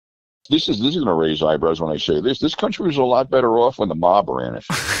This is going to raise eyebrows when I say this. This country was a lot better off when the mob ran it.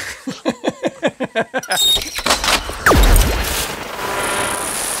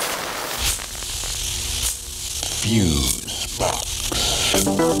 Fusebox.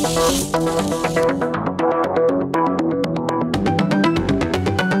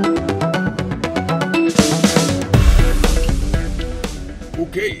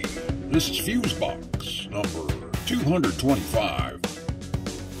 Okay, this is Fusebox number 225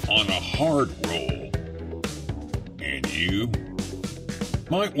 on a hard roll. And you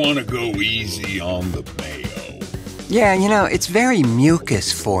might want to go easy on the mayo. Yeah, it's very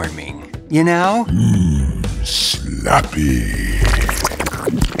mucus forming, Slappy.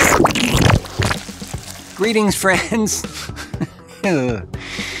 Greetings, friends.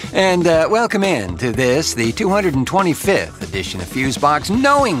 And welcome in to this, the 225th edition of Fusebox,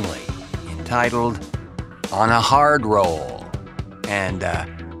 knowingly entitled On a Hard Roll. And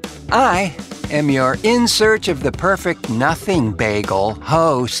I am your in search of the perfect nothing bagel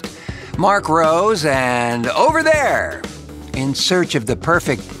host, Marc Rose, and over there, in search of the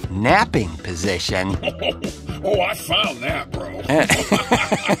perfect napping position. Oh, I found that, bro.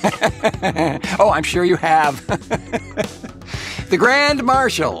 Oh, I'm sure you have. The Grand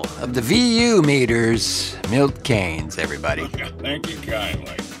Marshal of the VU meters, Milt Keynes, everybody. Thank you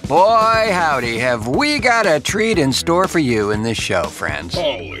kindly. Boy, howdy, have we got a treat in store for you in this show, friends.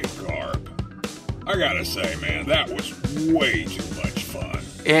 Holy carp. I gotta say, man, that was way too much fun.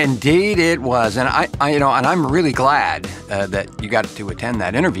 Indeed it was, and I'm really glad that you got to attend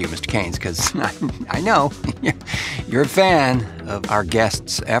that interview, Mr. Keynes, because I know you're a fan of our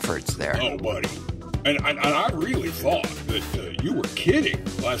guest's efforts there. Oh, buddy. And I really thought that you were kidding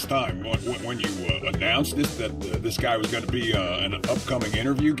last time when you announced that this guy was going to be an upcoming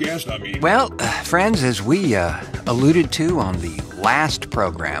interview guest. I mean... Well, friends, as we alluded to on the last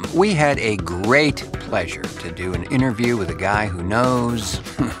program, we had a great pleasure to do an interview with a guy who knows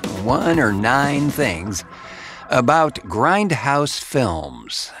 1 or 9 things about grindhouse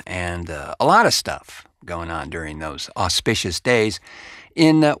films and a lot of stuff going on during those auspicious days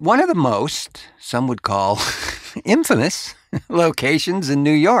in one of the most, some would call, infamous locations in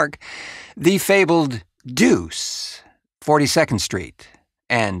New York, the fabled Deuce, 42nd Street,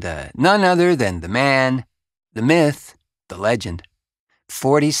 and none other than the man, the myth, the legend,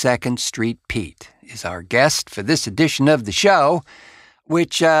 42nd Street Pete is our guest for this edition of the show,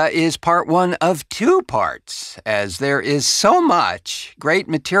 which is part 1 of 2 parts, as there is so much great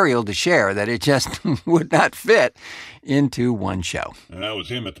material to share that it just would not fit into one show. And that was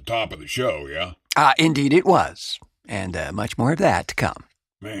him at the top of the show, yeah? Indeed it was, and much more of that to come.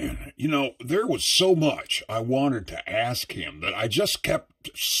 Man, there was so much I wanted to ask him that I just kept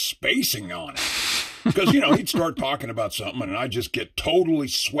spacing on it. Because, he'd start talking about something and I'd just get totally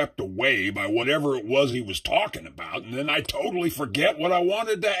swept away by whatever it was he was talking about, and then I totally forget what I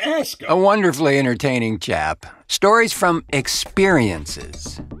wanted to ask him. A wonderfully entertaining chap. Stories from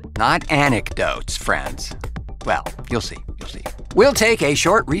experiences, not anecdotes, friends. Well, you'll see. We'll take a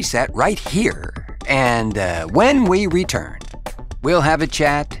short reset right here, and when we return, we'll have a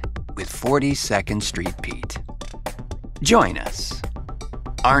chat with 42nd Street Pete. Join us,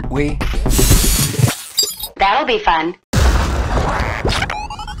 aren't we? That'll be fun.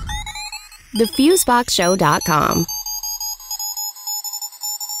 TheFuseboxShow.com.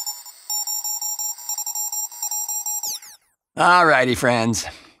 All righty, friends.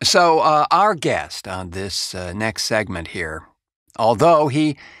 So our guest on this next segment here, although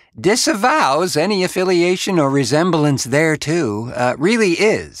he disavows any affiliation or resemblance thereto, really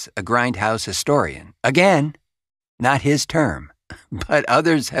is a grindhouse historian. Again, not his term, but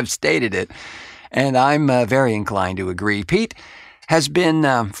others have stated it, and I'm very inclined to agree. Pete has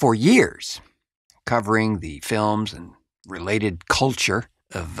been, for years, covering the films and related culture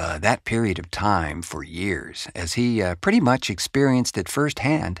of that period of time for years, as he pretty much experienced it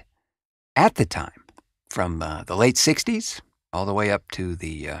firsthand at the time, from the late 60s all the way up to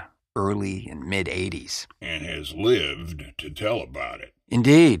the early and mid-80s. And has lived to tell about it.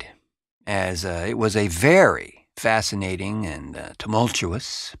 Indeed, as it was a very fascinating and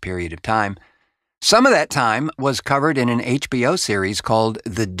tumultuous period of time. Some of that time was covered in an HBO series called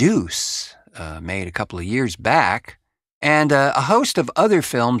The Deuce, made a couple of years back, and a host of other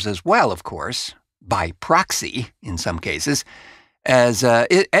films as well, of course, by proxy in some cases, as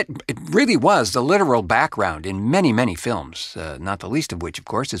it really was the literal background in many, many films, not the least of which, of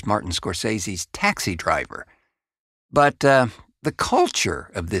course, is Martin Scorsese's Taxi Driver. But the culture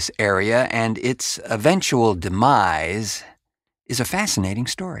of this area and its eventual demise is a fascinating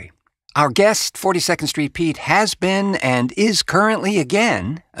story. Our guest, 42nd Street Pete, has been and is currently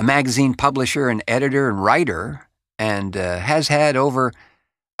again a magazine publisher and editor and writer, and has had over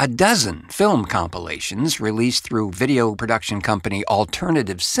a dozen film compilations released through video production company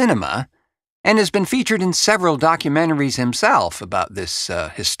Alternative Cinema, and has been featured in several documentaries himself about this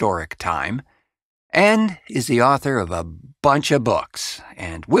historic time, and is the author of a bunch of books.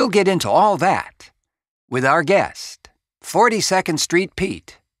 And we'll get into all that with our guest, 42nd Street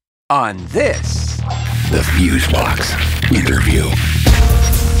Pete, on this, The Fusebox Interview.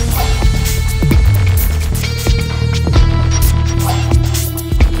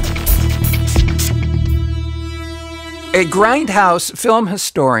 A grindhouse film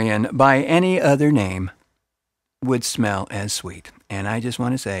historian by any other name would smell as sweet. And I just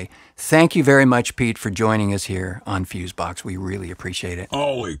want to say thank you very much, Pete, for joining us here on Fusebox. We really appreciate it.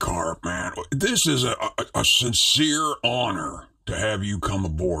 Holy carp, man. This is a sincere honor to have you come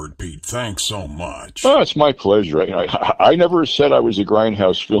aboard, Pete. Thanks so much. Oh, it's my pleasure. I never said I was a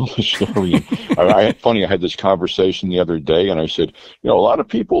grindhouse film historian. Funny, I had this conversation the other day, and I said, a lot of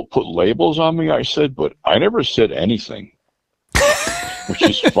people put labels on me, I said, but I never said anything, which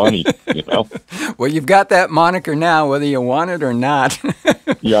is funny, Well, you've got that moniker now, whether you want it or not.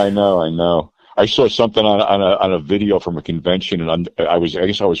 Yeah, I know. I saw something on a video from a convention, and I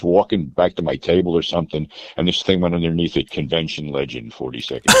guess I was walking back to my table or something, and this thing went underneath it, convention legend,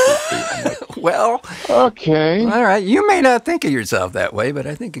 42nd Street. I'm like, Well, okay. All right. You may not think of yourself that way, but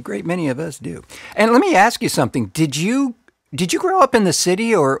I think a great many of us do. And let me ask you something. Did you grow up in the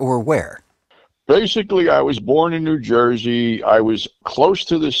city or where? Basically, I was born in New Jersey. I was close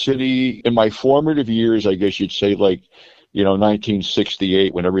to the city in my formative years, I guess you'd say,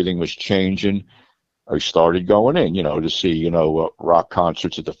 1968, when everything was changing. I started going in, to see, rock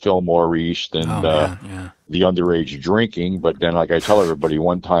concerts at the Fillmore East and the underage drinking. But then, like I tell everybody,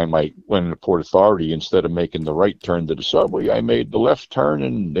 one time I went into Port Authority, instead of making the right turn to the subway, I made the left turn,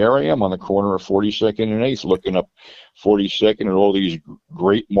 and there I am on the corner of 42nd and 8th, looking up 42nd and all these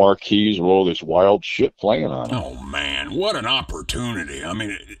great marquees with all this wild shit playing on it. Oh, man, what an opportunity. I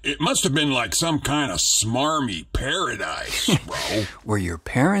mean, it must have been like some kind of smarmy paradise, bro. Were your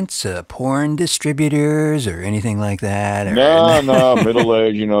parents porn distributors or anything like that? Or... No,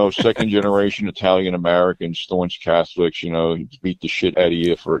 middle-aged, second-generation Italian-Americans, staunch Catholics, beat the shit out of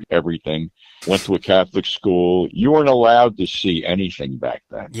you for everything. Went to a Catholic school. You weren't allowed to see anything back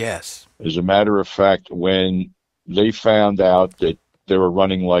then. Yes. As a matter of fact, when they found out that they were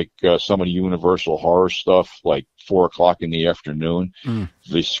running some of the Universal horror stuff, 4 o'clock in the afternoon,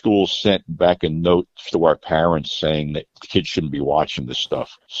 the school sent back a note to our parents saying that kids shouldn't be watching this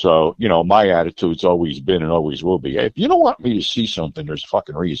stuff. So, my attitude's always been and always will be, hey, if you don't want me to see something, there's a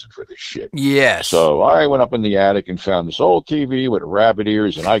fucking reason for this shit. Yes. So I went up in the attic and found this old TV with rabbit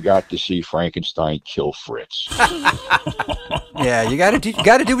ears, and I got to see Frankenstein kill Fritz. Yeah, you got to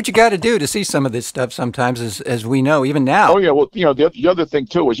do what you got to do to see some of this stuff sometimes, as we know, even now. Oh, yeah. Well, the other thing,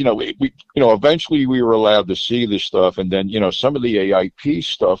 too, is, we eventually we were allowed to see this stuff. And then, some of the AIP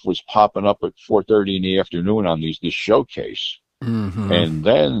stuff was popping up at 4:30 in the afternoon on this showcase. Mm-hmm. And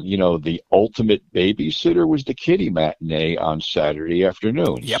then, the ultimate babysitter was the kiddie matinee on Saturday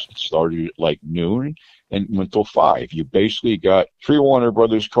afternoons. Yep. It started at noon and went till 5. You basically got 3 Warner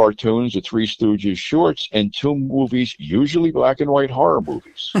Brothers cartoons, the 3 Stooges shorts, and 2 movies, usually black and white horror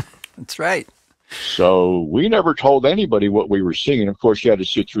movies. That's right. So we never told anybody what we were seeing. Of course, you had to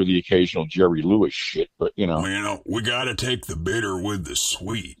sit through the occasional Jerry Lewis shit, but, Well, we got to take the bitter with the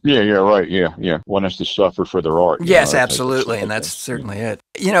sweet. Yeah, right, yeah. One has to suffer for their art. Yes, absolutely, and that's certainly it.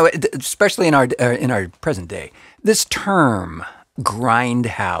 Especially in our present day, this term,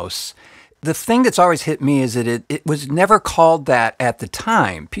 grindhouse, the thing that's always hit me is that it was never called that at the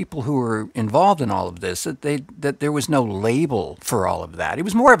time. People who were involved in all of this, that there was no label for all of that. It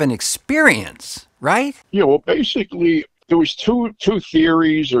was more of an experience, right? Yeah, well, basically, there was two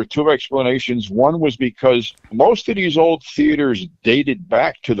theories or 2 explanations. One was because most of these old theaters dated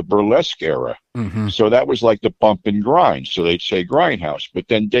back to the burlesque era. Mm-hmm. So that was like the bump and grind. So they'd say grindhouse. But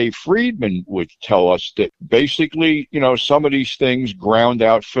then Dave Friedman would tell us that basically, some of these things ground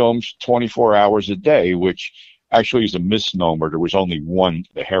out films 24 hours a day, which actually is a misnomer. There was only one,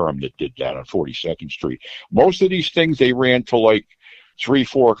 the Harem, that did that on 42nd Street. Most of these things, they ran till 3,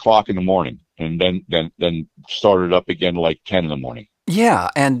 4 o'clock in the morning, and then started up again 10 in the morning. Yeah,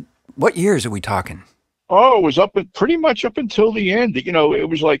 and what years are we talking? Oh, it was pretty much up until the end. It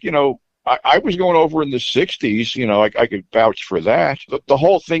was I was going over in the 60s, I could vouch for that. The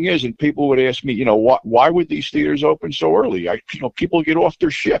whole thing is, and people would ask me, why would these theaters open so early? People get off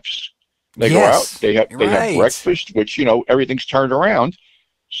their shifts. They go out, they have breakfast, which, everything's turned around.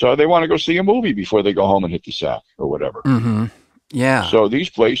 So they want to go see a movie before they go home and hit the sack or whatever. Mm-hmm. Yeah. So these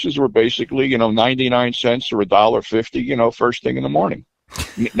places were basically, 99 cents or $1.50, first thing in the morning.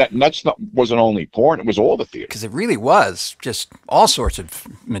 Wasn't only porn; it was all the theater. Because it really was just all sorts of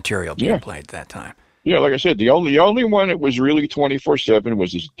material being played at that time. Yeah, like I said, the only one that was really 24/7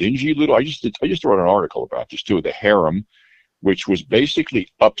 was this dingy little. I just wrote an article about this too. The Harem, which was basically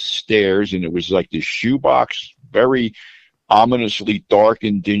upstairs, and it was like this shoebox, very ominously dark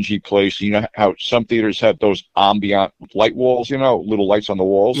and dingy place. You know how some theaters have those ambient light walls, little lights on the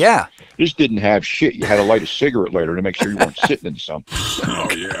walls? Yeah. This didn't have shit. You had to light a cigarette later to make sure you weren't sitting in something. Oh,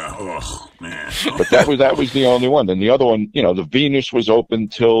 yeah. Oh, man. But that was the only one. Then the other one, the Venus was open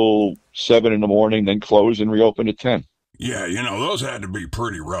till 7 in the morning, then closed and reopened at 10. Yeah, those had to be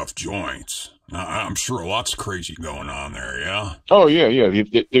pretty rough joints. I'm sure lots of crazy going on there, yeah? Oh, yeah.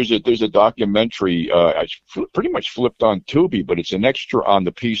 There's a documentary, I pretty much flipped on Tubi, but it's an extra on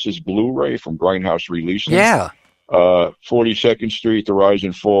the Pieces Blu-ray from Grindhouse Releasing. Yeah. 42nd Street, the rise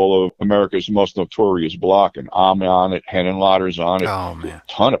and fall of America's most notorious block, and I'm on it, Henenlotter's on it. Oh, man. A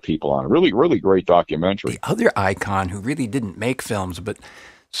ton of people on it. Really, really great documentary. The other icon who really didn't make films, but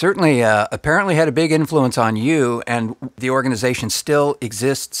certainly apparently had a big influence on you, and the organization still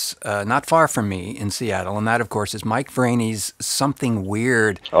exists not far from me in Seattle, and that, of course, is Mike Vraney's Something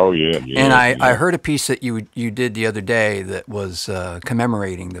Weird. Oh, yeah. And I heard a piece that you did the other day that was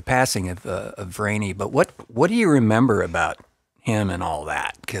commemorating the passing of Vraney, but what do you remember about him and all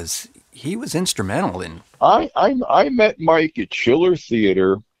that? Because he was instrumental in... I met Mike at Chiller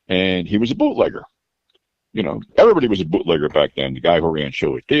Theater, and he was a bootlegger. Everybody was a bootlegger back then. The guy who ran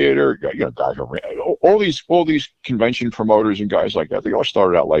Chiller Theater, guy who ran all these convention promoters and guys like that. They all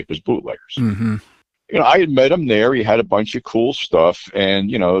started out life as bootleggers. Mm-hmm. I had met him there. He had a bunch of cool stuff, and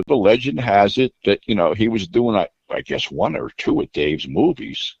the legend has it that he was doing I guess 1 or 2 of Dave's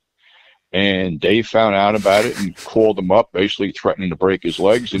movies, and Dave found out about it and called him up, basically threatening to break his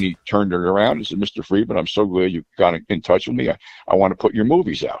legs. And he turned it around and said, "Mr. Friedman, I'm so glad you got in touch with me. I want to put your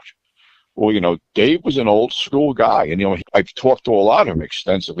movies out." Well, Dave was an old school guy, and I've talked to a lot of them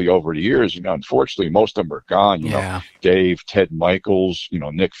extensively over the years. Unfortunately, most of them are gone. Dave, Ted Michaels,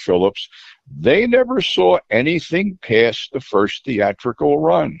 Nick Phillips. They never saw anything past the first theatrical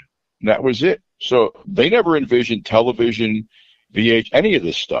run. And that was it. So they never envisioned television, any of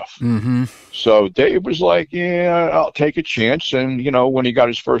this stuff. Mm-hmm. So Dave was like, "Yeah, I'll take a chance." And when he got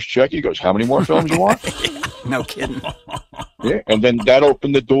his first check, he goes, "How many more films you want?" No kidding. Yeah, and then that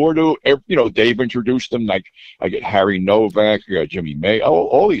opened the door to, Dave introduced them. Like, I get Harry Novak, Jimmy May,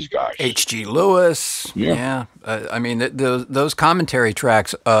 all these guys. H.G. Lewis. Yeah. I mean, those commentary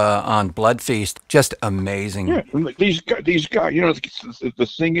tracks on Blood Feast, just amazing. Yeah, these guys,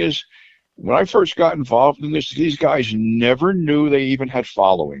 the thing is, when I first got involved in this, these guys never knew they even had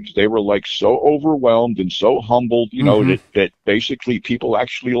followings. They were like so overwhelmed and so humbled, that basically people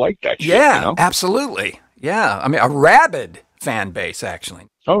actually liked that shit. Yeah, absolutely. Yeah, I mean, a rabid fan base, actually.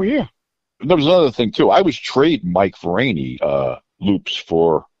 Oh, yeah. And there was another thing, too. I was trading Mike Vraney loops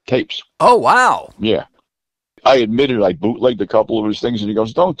for tapes. Oh, wow. Yeah. I admitted I bootlegged a couple of his things, and he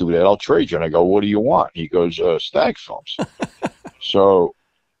goes, "Don't do that. I'll trade you." And I go, "What do you want?" He goes, Stag Films. So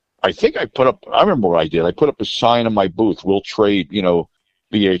I think I remember what I did. I put up a sign in my booth, "We'll trade,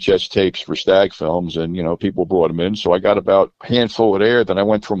 VHS tapes for Stag Films," and people brought them in. So I got about a handful of there. Then I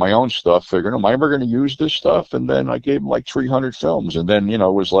went through my own stuff, figuring, am I ever going to use this stuff? And then I gave him like 300 films. And then it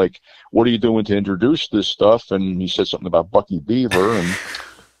was like, "What are you doing to introduce this stuff?" And he said something about Bucky Beaver, and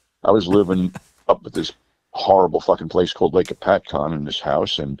I was living up at this horrible fucking place called Lake Apatcon in this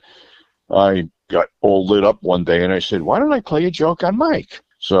house, and I got all lit up one day, and I said, "Why don't I play a joke on Mike?"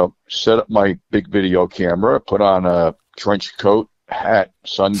 So set up my big video camera, put on a trench coat, hat,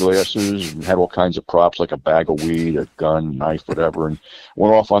 sunglasses, and had all kinds of props like a bag of weed, a gun, knife, whatever, and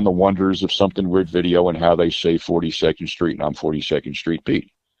went off on the wonders of Something Weird Video and how they say 42nd Street, and I'm 42nd Street Pete.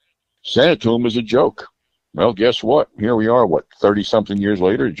 Sent it to him as a joke. Well, guess what? Here we are, 30-something years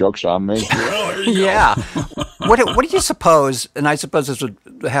later, the joke's on me. Yeah. What do you suppose, and I suppose this would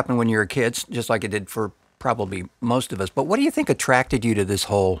happen when you were a kid, just like it did for probably most of us, but what do you think attracted you to this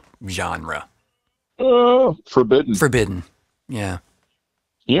whole genre? Forbidden. Forbidden. Yeah.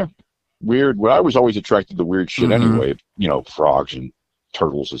 Yeah. Weird. Well, I was always attracted to weird shit anyway. Frogs and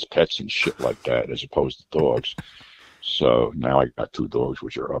turtles as pets and shit like that, as opposed to dogs. So now I got 2 dogs,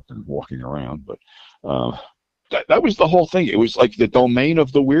 which are up and walking around. But that was the whole thing. It was like the domain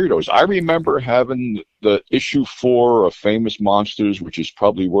of the weirdos. I remember having the issue 4 of Famous Monsters, which is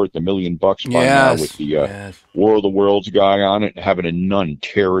probably worth $1 million by now, with the War of the Worlds guy on it, and having a nun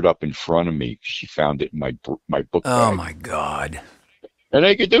tear it up in front of me. She found it in my book bag. Oh, my God. And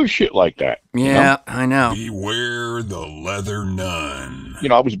they could do shit like that. Yeah, you know? I know. Beware the leather nun.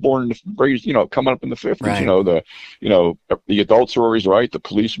 I was born raised, coming up in the 50s. Right. The adults are always right. The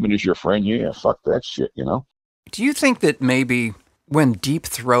policeman is your friend. Yeah, fuck that shit. Do you think that maybe when Deep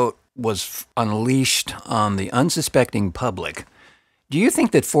Throat was unleashed on the unsuspecting public, do you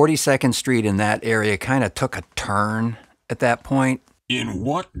think that 42nd Street in that area kind of took a turn at that point? In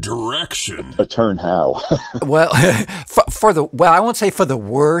what direction? A turn how? Well, I won't say for the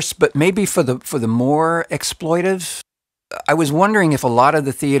worse, but maybe for the more exploitive. I was wondering if a lot of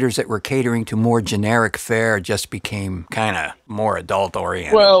the theaters that were catering to more generic fare just became kind of more adult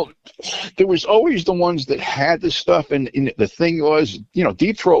oriented. Well, there was always the ones that had the stuff, and the thing was,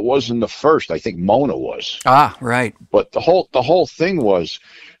 Deep Throat wasn't the first. I think Mona was. Ah, right. But the whole thing was,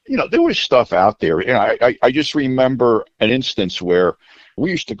 there was stuff out there. I just remember an instance where we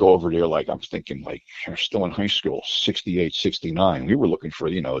used to go over there, like, I'm thinking, like, still in high school, 68, 69. We were looking for,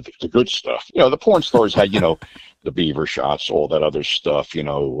 the good stuff. The porn stores had, the beaver shots, all that other stuff,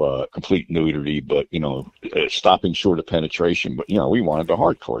 complete nudity, but, stopping short of penetration. But, we wanted the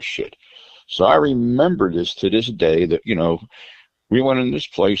hardcore shit. So I remember this to this day that, we went in this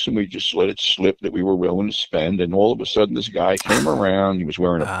place and we just let it slip that we were willing to spend. And all of a sudden, this guy came around. He was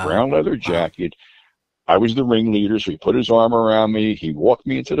wearing a brown leather jacket. I was the ringleader, so he put his arm around me. He walked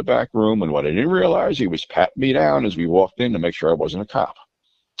me into the back room, and what I didn't realize, he was patting me down as we walked in to make sure I wasn't a cop.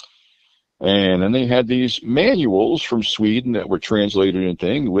 And then they had these manuals from Sweden that were translated into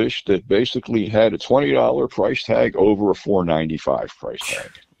English that basically had a $20 price tag over a $4.95 price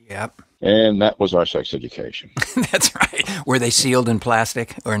tag. Yep. And that was our sex education. That's right. Were they sealed in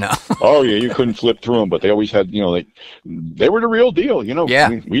plastic or no? Oh, yeah, you couldn't flip through them, but they always had, they were the real deal, Yeah.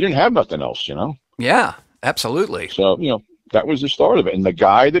 We didn't have nothing else, Yeah, absolutely. So, that was the start of it. And the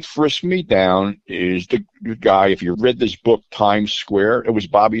guy that frisked me down is the guy, if you read this book, Times Square, it was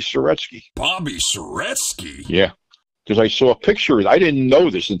Bobby Soretsky. Bobby Soretsky? Yeah. Because I saw a picture. I didn't know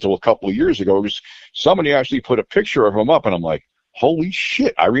this until a couple of years ago. It was somebody actually put a picture of him up, and I'm like, holy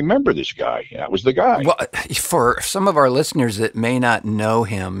shit, I remember this guy. That was the guy. Well, for some of our listeners that may not know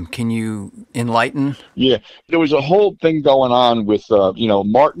him, can you enlighten? Yeah, there was a whole thing going on with,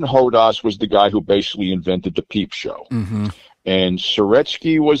 Martin Hodas was the guy who basically invented the peep show. Mm-hmm. And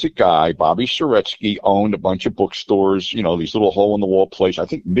Soretsky was a guy, Bobby Soretsky, owned a bunch of bookstores, these little hole-in-the-wall places. I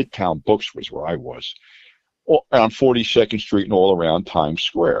think Midtown Books was where I was, on 42nd Street and all around Times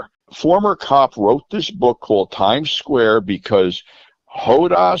Square. Former cop wrote this book called Times Square because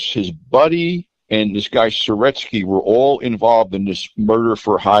Hodas, his buddy, and this guy Soretsky were all involved in this murder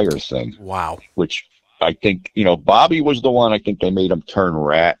for hire thing. Wow. Which I think, Bobby was the one, I think they made him turn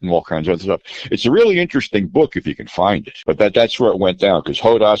rat and all kinds of other stuff. It's a really interesting book if you can find it. But that's where it went down, because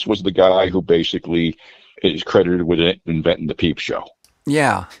Hodas was the guy who basically is credited with inventing the peep show.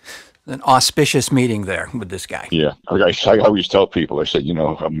 Yeah. An auspicious meeting there with this guy. Yeah. I always tell people, I said,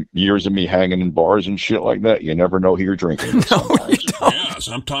 years of me hanging in bars and shit like that, you never know who you're drinking with sometimes. Yeah,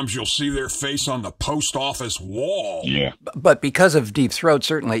 sometimes you'll see their face on the post office wall. Yeah. But because of Deep Throat,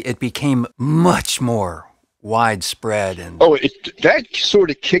 certainly, it became much more widespread. And that sort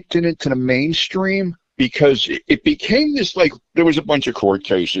of kicked it into the mainstream. Because it became this, like, there was a bunch of court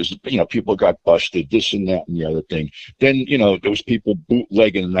cases, people got busted, this and that and the other thing. Then, there was people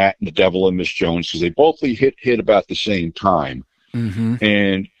bootlegging that and The Devil and Miss Jones, because they both hit about the same time. Mm-hmm.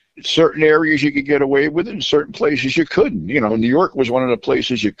 And certain areas you could get away with it, and certain places you couldn't. New York was one of the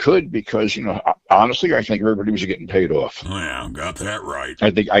places you could because, honestly, I think everybody was getting paid off. Yeah, got that right.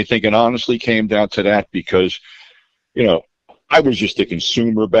 I think it honestly came down to that because, I was just a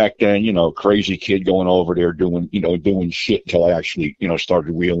consumer back then, crazy kid going over there doing shit until I actually,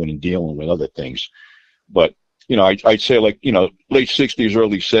 started wheeling and dealing with other things. But, I'd say late 60s,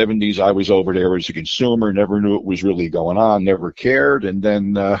 early 70s, I was over there as a consumer, never knew what was really going on, never cared. And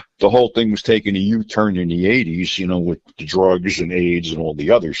then the whole thing was taking a U-turn in the 80s, with the drugs and AIDS and all the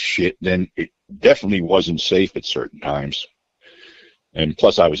other shit. Then it definitely wasn't safe at certain times. And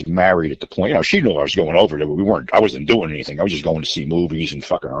plus, I was married at the point. She knew I was going over there, but I wasn't doing anything. I was just going to see movies and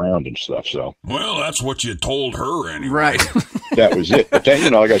fucking around and stuff. So, well, that's what you told her anyway. Right. That was it. But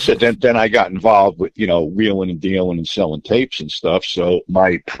then, like I said, then I got involved with, wheeling and dealing and selling tapes and stuff. So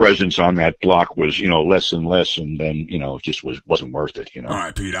my presence on that block was, less and less. And then, it just wasn't worth it, All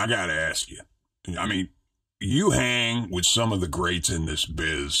right, Pete, I got to ask you. I mean, you hang with some of the greats in this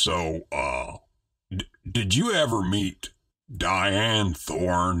biz. So, did you ever meet Diane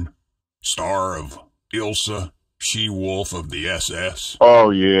Thorne, star of Ilsa, She-Wolf of the SS?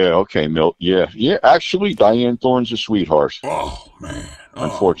 Oh, yeah. Okay, Milt. Yeah. Yeah, actually, Diane Thorne's a sweetheart. Oh, man.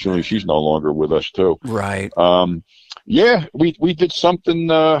 Unfortunately, she's no longer with us, too. Right. Yeah, we did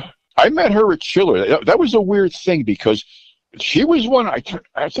something. I met her at Chiller. That was a weird thing because she was one.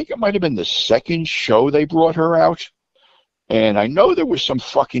 I think it might have been the second show they brought her out, and I know there was some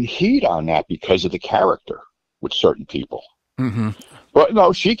fucking heat on that because of the character with certain people. Mm-hmm. But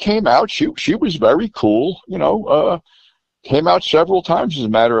no, she came out. She was very cool. Came out several times. As a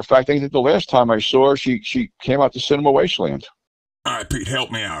matter of fact, I think the last time I saw her, she came out to Cinema Wasteland. All right, Pete,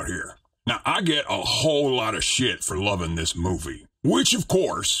 help me out here. Now, I get a whole lot of shit for loving this movie, which, of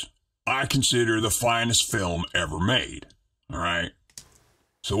course, I consider the finest film ever made. All right?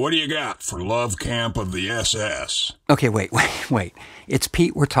 So what do you got for Love Camp of the SS? Okay, wait. It's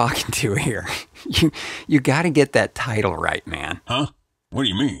Pete we're talking to here. You got to get that title right, man. Huh? What do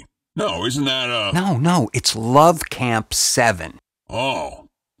you mean? No, isn't that No, it's Love Camp 7. Oh,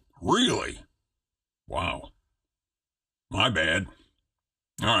 really? Wow. My bad.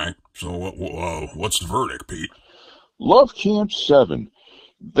 All right. So what's the verdict, Pete? Love Camp 7.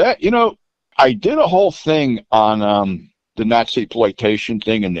 That, I did a whole thing on the Nazi exploitation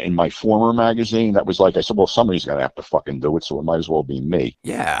thing in my former magazine. That was like, I said, well, somebody's going to have to fucking do it, so it might as well be me.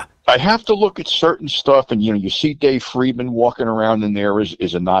 Yeah. I have to look at certain stuff, and, you see Dave Friedman walking around in there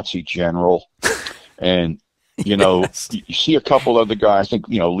as a Nazi general. And, Yes. you see a couple other guys. I think,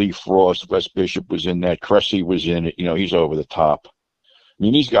 Lee Frost, Wes Bishop was in that. Cressy was in it. He's over the top. I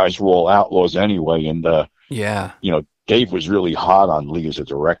mean, these guys were all outlaws anyway, and Yeah. Dave was really hot on Lee as a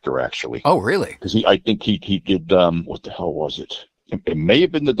director, actually. Oh, really? Because I think he did what the hell was it? It may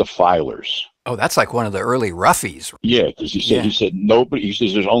have been the Defilers. Oh, that's like one of the early roughies. Yeah, because he said nobody. He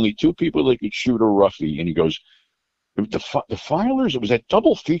says there's only two people that could shoot a roughie, and he goes, the Defilers. It was that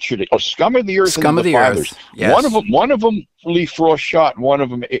double feature. Scum of the Earth. Scum and of the Defilers. Earth. Yes. One of them Lee Frost shot, and one of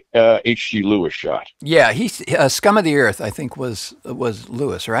them H.G. Lewis shot. Yeah, he Scum of the Earth, I think was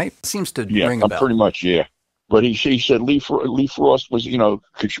Lewis, right? Seems to ring a bell. Pretty much, yeah. But he said Lee Frost was,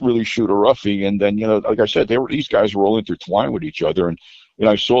 could really shoot a roughie, and then like I said, these guys were all intertwined with each other, and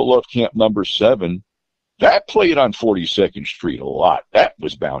I saw Love Camp number 7. That played on 42nd Street a lot. That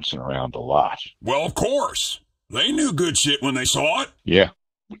was bouncing around a lot. Well, of course. They knew good shit when they saw it. Yeah.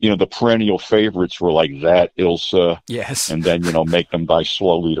 The perennial favorites were like that, Ilsa. Yes. And then, Make Them Die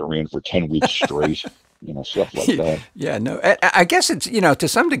Slowly that ran for 10 weeks straight. Stuff like that. Yeah, no, I guess it's, to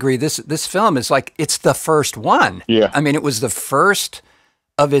some degree, this film is like, it's the first one. Yeah. I mean, it was the first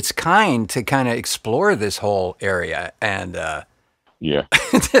of its kind to kind of explore this whole area. And, yeah.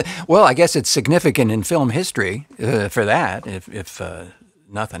 well, I guess it's significant in film history for that, if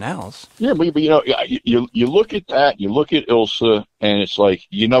nothing else. Yeah, but you look at that, you look at Ilsa, and it's like,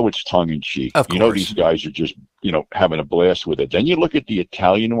 it's tongue-in-cheek. Of course. These guys are just, having a blast with it. Then you look at the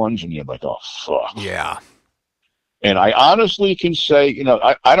Italian ones, and you're like, oh, fuck. Yeah. And I honestly can say,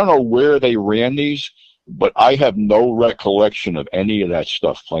 I don't know where they ran these, but I have no recollection of any of that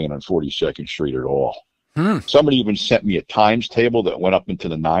stuff playing on 42nd Street at all. Somebody even sent me a times table that went up into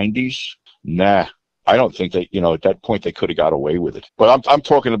the 90s. Nah. I don't think they, at that point they could have got away with it. But I'm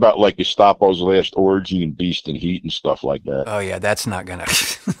talking about like Gestapo's Last Orgy and Beast and Heat and stuff like that. Oh yeah, that's not gonna.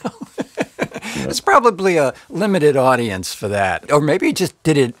 It's probably a limited audience for that, or maybe did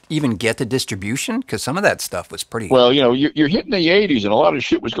it even get to distribution? Because some of that stuff was pretty. Well, you're hitting the 80s, and a lot of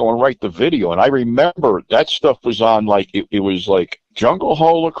shit was going right to video. And I remember that stuff was on like it was like Jungle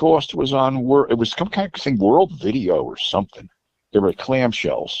Holocaust was on. It was some kind of thing, World Video or something. There were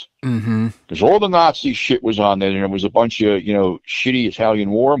clamshells. Mm-hmm. Because all the Nazi shit was on there, and there was a bunch of, shitty Italian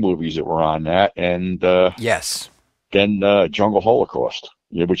war movies that were on that, and yes, then Jungle Holocaust,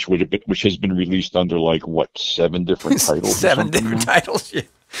 which has been released under like 7 different titles? 7 different titles.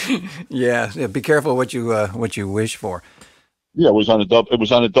 Yeah. Yeah. Be careful what you wish for. Yeah, it was on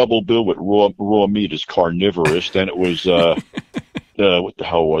a double bill with raw meat as carnivorous. Then it was what the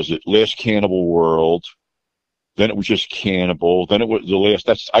hell was it? Last Cannibal World. Then it was just Cannibal. Then it was the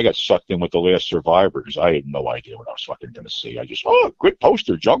last. I got sucked in with The Last Survivor because I had no idea what I was fucking going to see. I just, good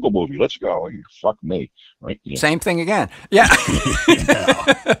poster, jungle movie. Let's go. Fuck me, right? Yeah. Same thing again. Yeah.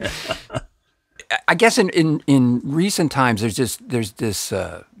 I guess in recent times there's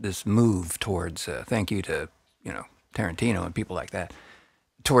this move towards thank you to Tarantino and people like that,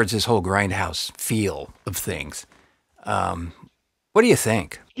 towards this whole grindhouse feel of things. What do you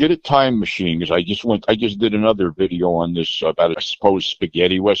think? Get a time machine, because I just did another video on this about a supposed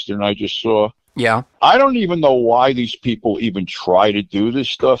spaghetti western I just saw. Yeah. I don't even know why these people even try to do this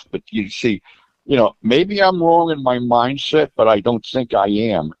stuff, but you see, maybe I'm wrong in my mindset, but I don't think I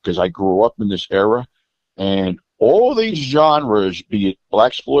am, because I grew up in this era, and all these genres, be it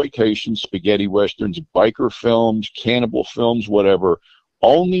blaxploitation, spaghetti westerns, biker films, cannibal films, whatever,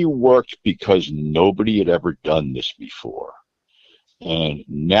 only worked because nobody had ever done this before. And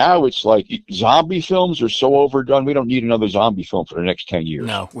now it's like zombie films are so overdone. We don't need another zombie film for the next 10 years.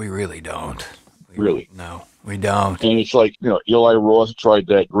 No, we really don't. Really? No, we don't. And it's like, Eli Roth tried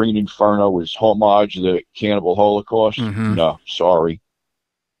that Green Inferno as homage to the Cannibal Holocaust. No, sorry.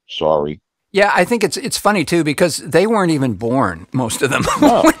 Yeah, I think it's funny, too, because they weren't even born, most of them,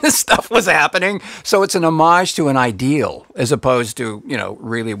 when this stuff was happening. So it's an homage to an ideal as opposed to,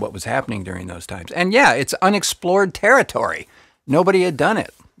 really what was happening during those times. And yeah, it's unexplored territory. Nobody had done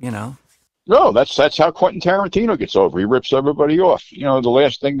it, No, that's how Quentin Tarantino gets over. He rips everybody off. The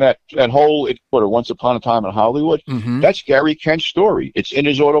last thing that whole Once Upon a Time in Hollywood, that's Gary Kent's story. It's in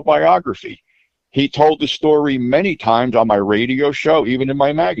his autobiography. He told the story many times on my radio show, even in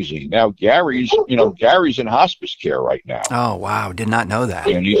my magazine. Now Gary's in hospice care right now. Oh wow, did not know that.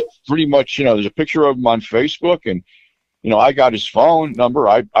 And he's pretty much, there's a picture of him on Facebook, and I got his phone number.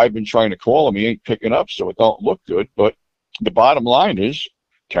 I've been trying to call him. He ain't picking up, so it don't look good. But the bottom line is,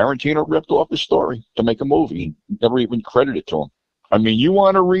 Tarantino ripped off the story to make a movie. He never even credited to him. I mean, you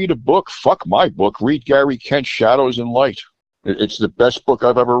want to read a book? Fuck my book. Read Gary Kent's Shadows and Light. It's the best book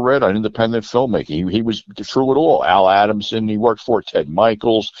I've ever read on independent filmmaking. He was through it all. Al Adamson, he worked for Ted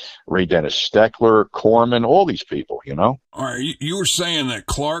Michaels, Ray Dennis Steckler, Corman, all these people, All right, you were saying that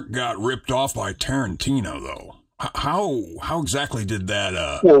Clark got ripped off by Tarantino, though. How exactly did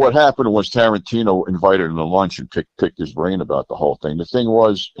that? Well, what happened was Tarantino invited him to lunch and picked his brain about the whole thing. The thing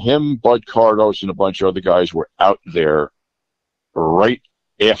was, him, Bud Cardos, and a bunch of other guys were out there right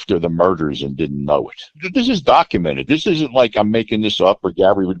after the murders and didn't know it. This is documented. This isn't like I'm making this up or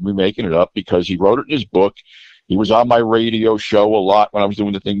Gary would be making it up, because he wrote it in his book. He was on my radio show a lot when I was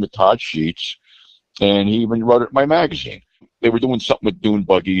doing the thing with Todd Sheets, and he even wrote it in my magazine. They were doing something with dune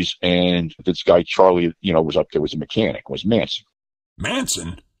buggies, and this guy Charlie, was up there, was a mechanic, was Manson.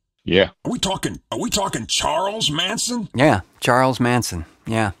 Manson? Yeah. Are we talking Charles Manson? Yeah, Charles Manson.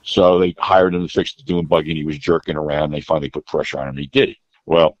 Yeah. So they hired him to fix the dune buggy, and he was jerking around. They finally put pressure on him, and he did it.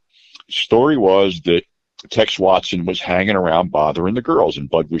 Well, the story was that Tex Watson was hanging around bothering the girls,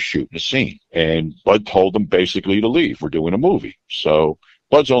 and Bud was shooting a scene. And Bud told them basically to leave. We're doing a movie. So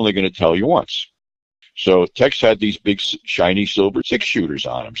Bud's only going to tell you once. So Tex had these big, shiny silver 6-shooters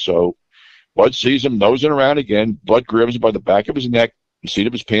on him. So Bud sees him nosing around again. Bud grabs him by the back of his neck, the seat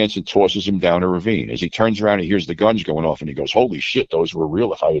of his pants, and tosses him down a ravine. As he turns around, he hears the guns going off, and he goes, "Holy shit, those were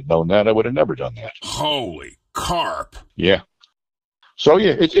real. If I had known that, I would have never done that." Holy carp. Yeah. So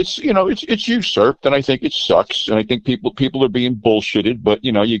yeah, it's usurped, and I think it sucks, and I think people are being bullshitted. But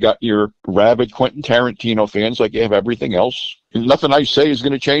you got your rabid Quentin Tarantino fans, like you have everything else. And nothing I say is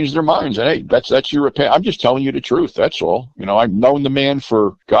going to change their minds. And hey, that's your opinion. I'm just telling you the truth. That's all. I've known the man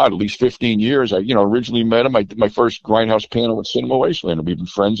for at least 15 years. I originally met him. I did my first Grindhouse panel at Cinema Wasteland, and we've been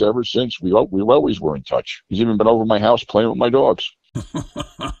friends ever since. We always were in touch. He's even been over my house playing with my dogs.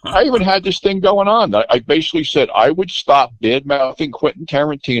 I even had this thing going on. I basically said I would stop bad-mouthing Quentin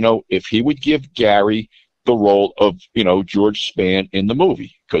Tarantino if he would give Gary the role of, George Spann in the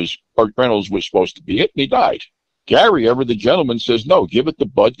movie, because Burt Reynolds was supposed to be it, and he died. Gary, ever the gentleman, says, no, give it to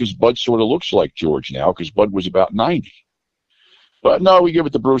Bud, because Bud sort of looks like George now, because Bud was about 90. But no, we give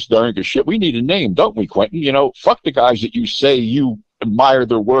it to Bruce Dern, because shit, we need a name, don't we, Quentin? Fuck the guys that you say you admire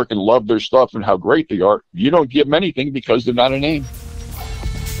their work and love their stuff and how great they are. You don't give them anything because they're not a name.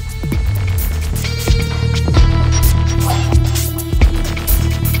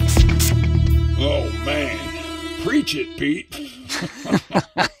 Oh, man. Preach it, Pete.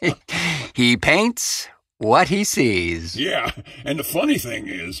 He paints what he sees. Yeah, and the funny thing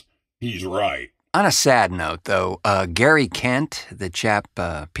is, he's right. On a sad note, though, Gary Kent, the chap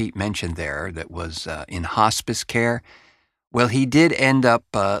Pete mentioned there that was in hospice care, well, he did end up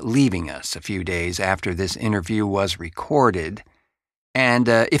leaving us a few days after this interview was recorded. And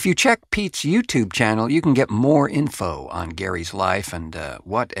if you check Pete's YouTube channel, you can get more info on Gary's life and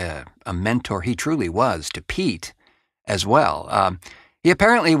what a mentor he truly was to Pete as well. He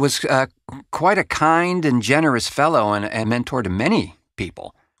apparently was quite a kind and generous fellow and a mentor to many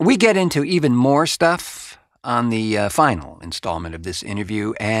people. We get into even more stuff on the final installment of this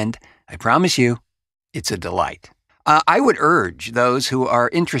interview, and I promise you, it's a delight. I would urge those who are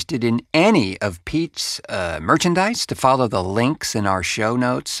interested in any of Pete's merchandise to follow the links in our show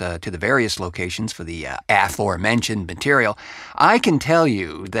notes to the various locations for the aforementioned material. I can tell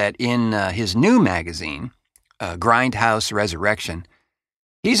you that in his new magazine, Grindhouse Resurrection,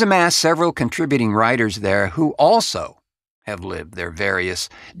 he's amassed several contributing writers there who also have lived their various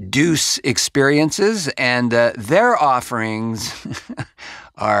deuce experiences, and their offerings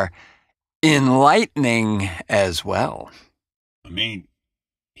are enlightening as well. I mean,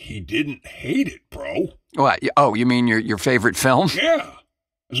 he didn't hate it, bro. What? Oh, you mean your favorite film? Yeah.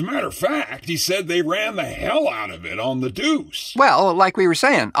 As a matter of fact, he said they ran the hell out of it on the Deuce. Well, like we were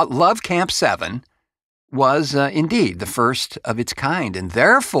saying, Love Camp 7 was indeed the first of its kind, and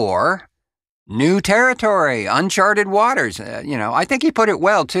therefore, new territory, uncharted waters. I think he put it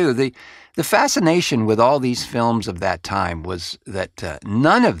well, too. The fascination with all these films of that time was that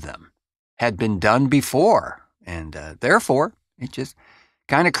none of them had been done before, and therefore, it just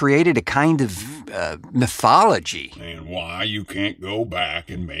kind of created a kind of mythology. And why you can't go back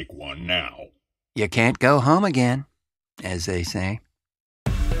and make one now. You can't go home again, as they say.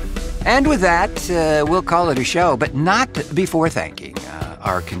 And with that, we'll call it a show, but not before thanking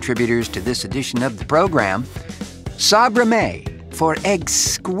our contributors to this edition of the program, Sabra May for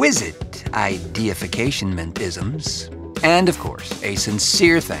exquisite ideification-mentisms, and, of course, a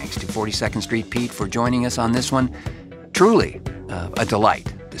sincere thanks to 42nd Street Pete for joining us on this one. Truly a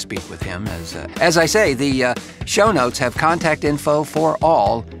delight to speak with him. As I say, the show notes have contact info for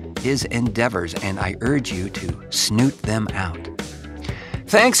all his endeavors, and I urge you to snoot them out.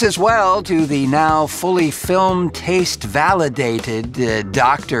 Thanks as well to the now fully film taste validated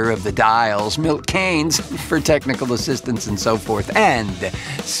doctor of the dials, Milt Keynes, for technical assistance and so forth, and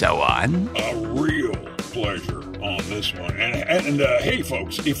so on. A real pleasure on this one. And hey,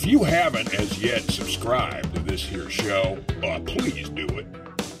 folks, if you haven't as yet subscribed to this here show, please do it.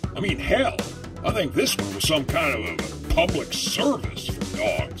 I mean, hell, I think this one was some kind of a public service, for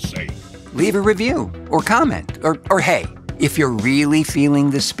dog's sake. Leave a review or comment, or hey, if you're really feeling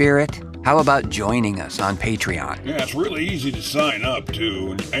the spirit, how about joining us on Patreon? Yeah, it's really easy to sign up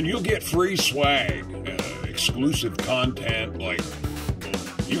to, and you'll get free swag, exclusive content like,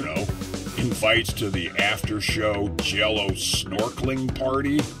 invites to the after-show Jell-O snorkeling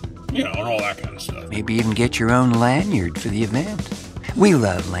party, and all that kind of stuff. Maybe even get your own lanyard for the event. We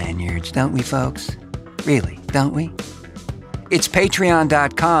love lanyards, don't we, folks? Really, don't we? It's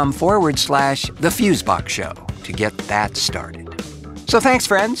patreon.com/The Fusebox Show to get that started. So thanks,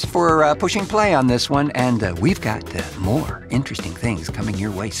 friends, for pushing play on this one, and we've got more interesting things coming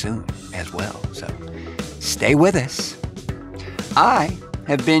your way soon as well, so stay with us. I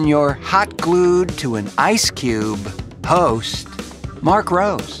have been your hot-glued to an ice cube host, Marc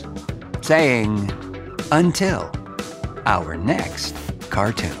Rose, saying until our next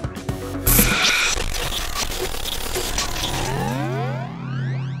cartoon.